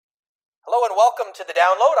Hello and welcome to The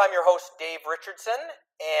Download. I'm your host, Dave Richardson,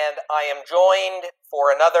 and I am joined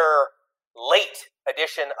for another late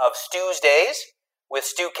edition of Stu's Days with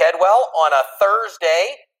Stu Kedwell on a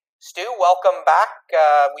Thursday. Stu, welcome back.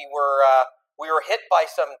 We were hit by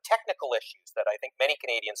some technical issues that I think many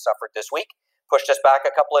Canadians suffered this week. Pushed us back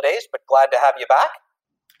a couple of days, but glad to have you back.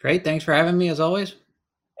 Great. Thanks for having me, as always.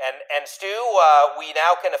 And Stu, we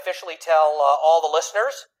now can officially tell all the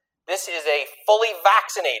listeners this is a fully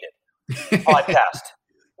vaccinated podcast.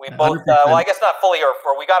 We both, I guess not fully, or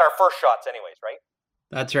we got our first shots anyways, right?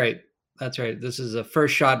 That's right. This is a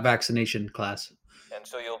first shot vaccination class. And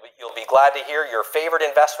so you'll be glad to hear your favorite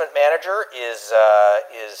investment manager is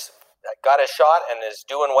got his shot and is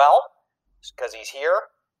doing well because he's here.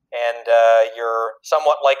 And your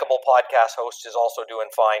somewhat likable podcast host is also doing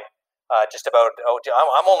fine.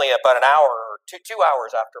 I'm only about an hour or two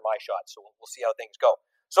hours after my shot, so we'll see how things go.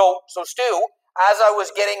 So Stu, as I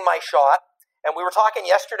was getting my shot, and we were talking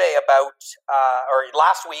yesterday or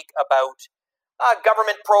last week about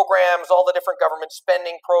government programs, all the different government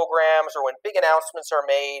spending programs, or when big announcements are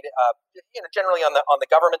made, generally on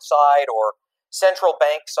the government side or central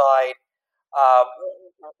bank side,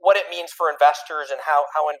 what it means for investors and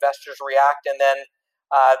how investors react. And then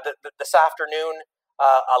this afternoon,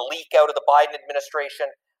 a leak out of the Biden administration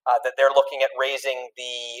that they're looking at raising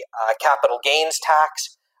the capital gains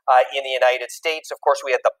tax in the United States. Of course,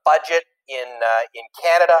 we had the budget in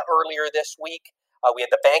Canada earlier this week. We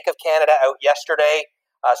had the Bank of Canada out yesterday,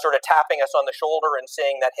 sort of tapping us on the shoulder and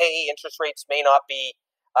saying that, hey, interest rates may not be,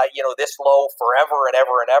 this low forever and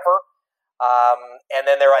ever and ever. And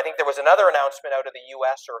then I think there was another announcement out of the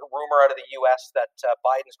U.S. or rumor out of the U.S. that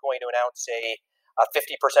Biden's going to announce a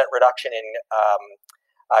 50% reduction in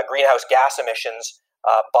greenhouse gas emissions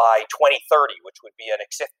by 2030, which would be a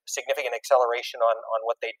significant acceleration on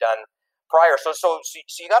what they'd done prior. So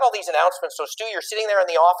you got all these announcements. So Stu, you're sitting there in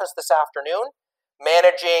the office this afternoon,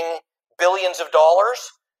 managing billions of dollars.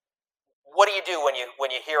 What do you do when you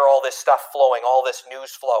hear all this stuff flowing, all this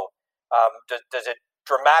news flow? Does it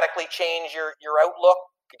dramatically change your outlook?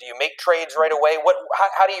 Do you make trades right away?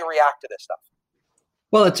 How do you react to this stuff?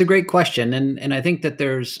 Well, it's a great question. And I think that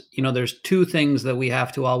there's two things that we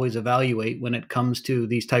have to always evaluate when it comes to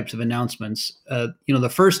these types of announcements. The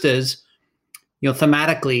first is,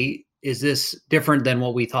 thematically, is this different than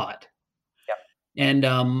what we thought?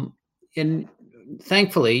 Yeah. And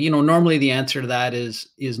thankfully, normally the answer to that is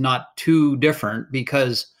not too different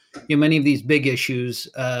because many of these big issues,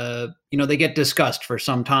 they get discussed for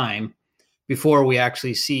some time before we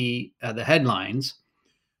actually see the headlines.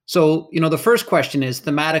 So, the first question is,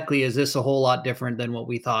 thematically, is this a whole lot different than what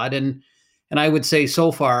we thought? And I would say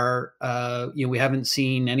so far, we haven't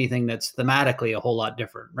seen anything that's thematically a whole lot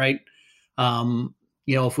different, right?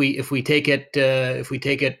 If we take it,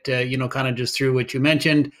 kind of just through what you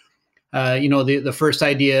mentioned, the first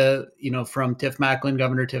idea, from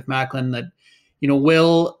Governor Tiff Macklem, that,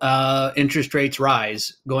 will interest rates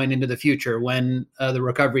rise going into the future when the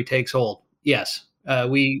recovery takes hold? Yes,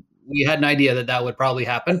 we had an idea that would probably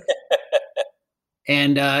happen.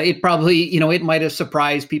 And it probably, it might have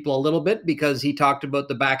surprised people a little bit because he talked about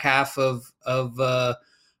the back half of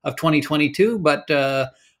 2022. But I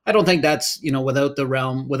don't think that's,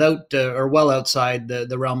 or well outside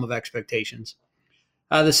the realm of expectations.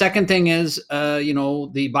 The second thing is,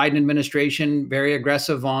 the Biden administration, very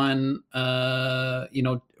aggressive on,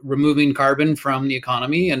 removing carbon from the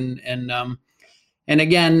economy. And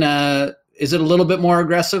again, is it a little bit more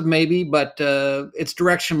aggressive? Maybe, but it's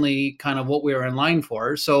directionally kind of what we were in line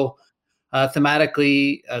for. So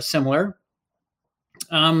thematically similar.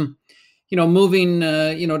 Moving,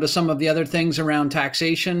 to some of the other things around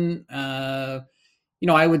taxation. I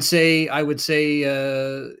would say,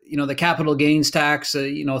 the capital gains tax.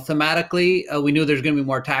 Thematically, we knew there's going to be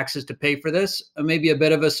more taxes to pay for this. Maybe a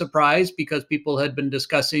bit of a surprise because people had been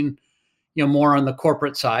discussing, more on the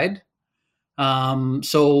corporate side.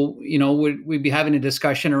 So, we'd be having a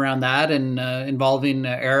discussion around that and involving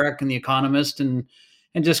Eric and the Economist and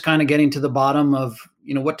just kind of getting to the bottom of,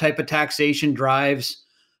 what type of taxation drives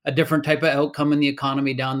a different type of outcome in the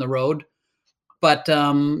economy down the road. But,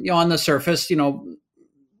 on the surface,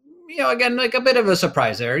 again, like a bit of a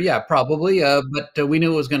surprise there. Yeah, probably. But we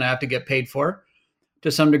knew it was going to have to get paid for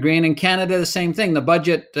to some degree. And in Canada, the same thing. The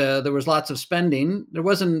budget, there was lots of spending. There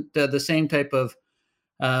wasn't the same type of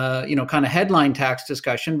kind of headline tax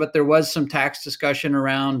discussion, but there was some tax discussion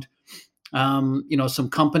around, some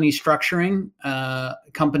company structuring,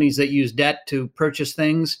 companies that use debt to purchase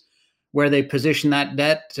things, where they position that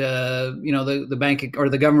debt. The bank or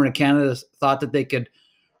the government of Canada thought that they could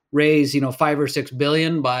raise, $5 or $6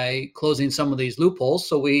 billion by closing some of these loopholes.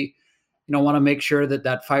 So we want to make sure that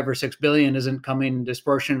that 5 or 6 billion isn't coming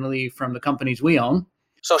disproportionately from the companies we own.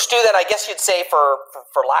 So, Stu, then I guess you'd say, for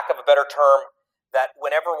lack of a better term, that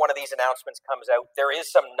whenever one of these announcements comes out, there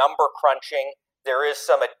is some number crunching, there is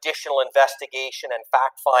some additional investigation and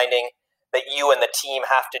fact finding that you and the team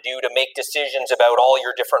have to do to make decisions about all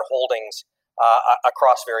your different holdings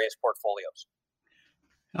across various portfolios.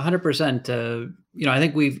 100%. I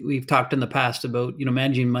think we've talked in the past about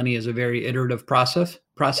managing money as a very iterative process,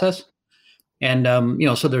 and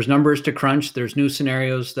so there's numbers to crunch. There's new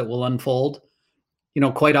scenarios that will unfold.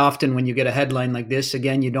 Quite often when you get a headline like this,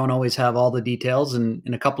 again, you don't always have all the details. And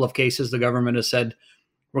in a couple of cases, the government has said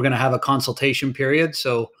we're going to have a consultation period.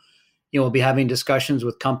 So we'll be having discussions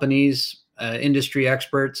with companies, industry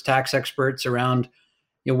experts, tax experts around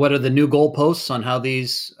what are the new goalposts on how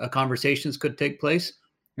these conversations could take place.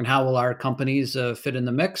 And how will our companies fit in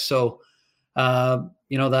the mix? So,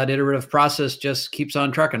 that iterative process just keeps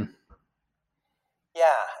on trucking.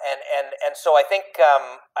 Yeah, and so I think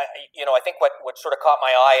I think what sort of caught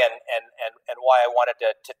my eye and why I wanted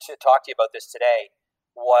to talk to you about this today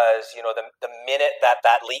was the minute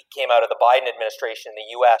that leak came out of the Biden administration in the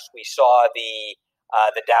U.S., we saw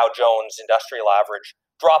the Dow Jones Industrial Average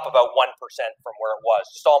drop about 1% from where it was,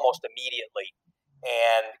 just almost immediately.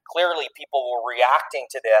 And clearly people were reacting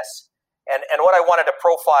to this. And what I wanted to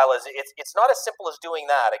profile is it's not as simple as doing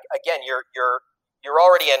that. Again, you're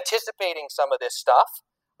already anticipating some of this stuff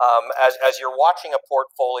as you're watching a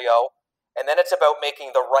portfolio, and then it's about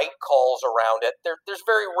making the right calls around it. There's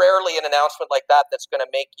very rarely an announcement like that that's going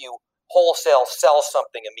to make you wholesale sell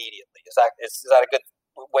something immediately. Is that a good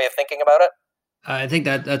way of thinking about it? I think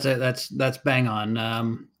that's bang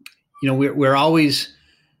on. We're always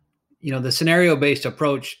the scenario-based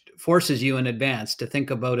approach forces you in advance to think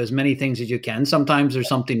about as many things as you can. Sometimes there's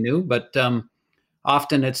something new, but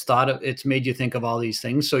often it's made you think of all these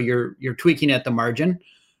things. So you're tweaking at the margin.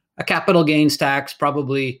 A capital gains tax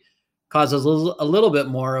probably causes a little bit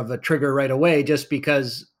more of a trigger right away, just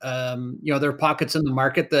because there are pockets in the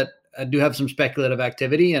market that do have some speculative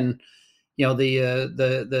activity, and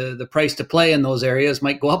the price to play in those areas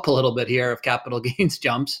might go up a little bit here if capital gains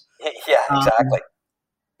jumps. Yeah, exactly.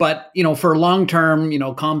 But for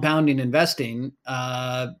long-term, compounding investing,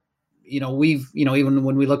 we've even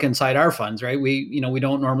when we look inside our funds, right? We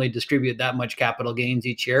don't normally distribute that much capital gains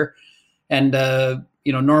each year, and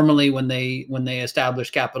normally when they establish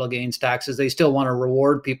capital gains taxes, they still want to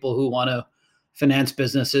reward people who want to finance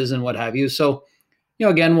businesses and what have you. So,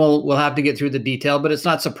 again, we'll have to get through the detail, but it's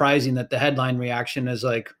not surprising that the headline reaction is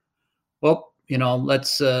like, well,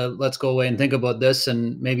 let's go away and think about this,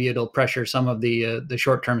 and maybe it'll pressure some of the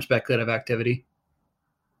short-term speculative activity.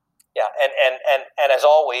 Yeah, and as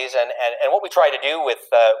always, and what we try to do with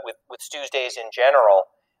Stu's Days in general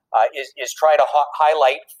is try to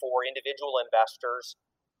highlight for individual investors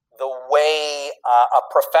the way a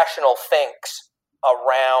professional thinks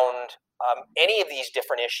around any of these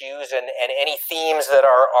different issues and any themes that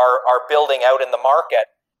are building out in the market,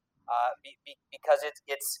 because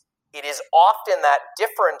it is often that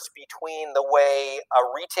difference between the way a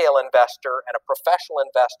retail investor and a professional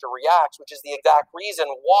investor reacts, which is the exact reason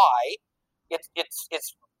why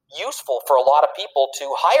it's useful for a lot of people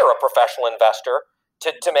to hire a professional investor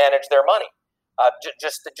to manage their money.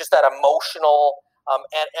 Just that emotional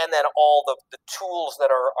and then all the tools that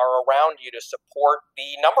are around you to support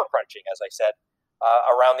the number crunching, as I said,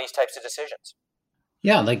 around these types of decisions.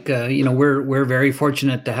 Yeah, we're very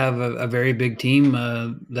fortunate to have a very big team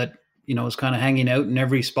that is kind of hanging out in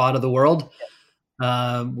every spot of the world.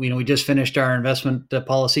 We just finished our investment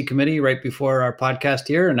policy committee right before our podcast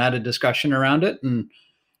here and had a discussion around it, and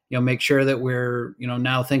make sure that we're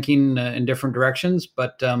now thinking in different directions.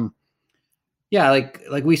 But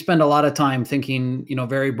we spend a lot of time thinking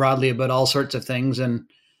very broadly about all sorts of things, and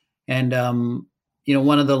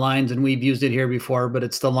one of the lines, and we've used it here before, but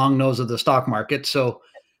it's the long nose of the stock market. So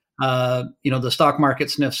the stock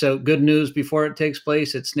market sniffs out good news before it takes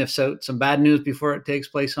place. It sniffs out some bad news before it takes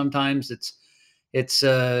place. Sometimes it's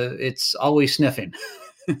always sniffing.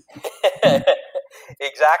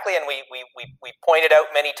 Exactly, and we pointed out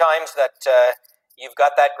many times that you've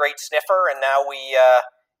got that great sniffer, and now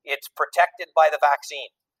it's protected by the vaccine.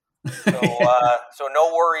 So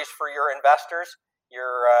no worries for your investors.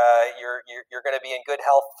 You're going to be in good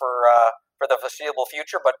health for the foreseeable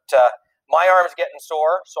future. But my arm's getting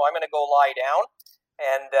sore, so I'm going to go lie down.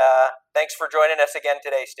 And thanks for joining us again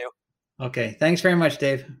today, Stu. Okay, thanks very much,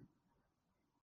 Dave.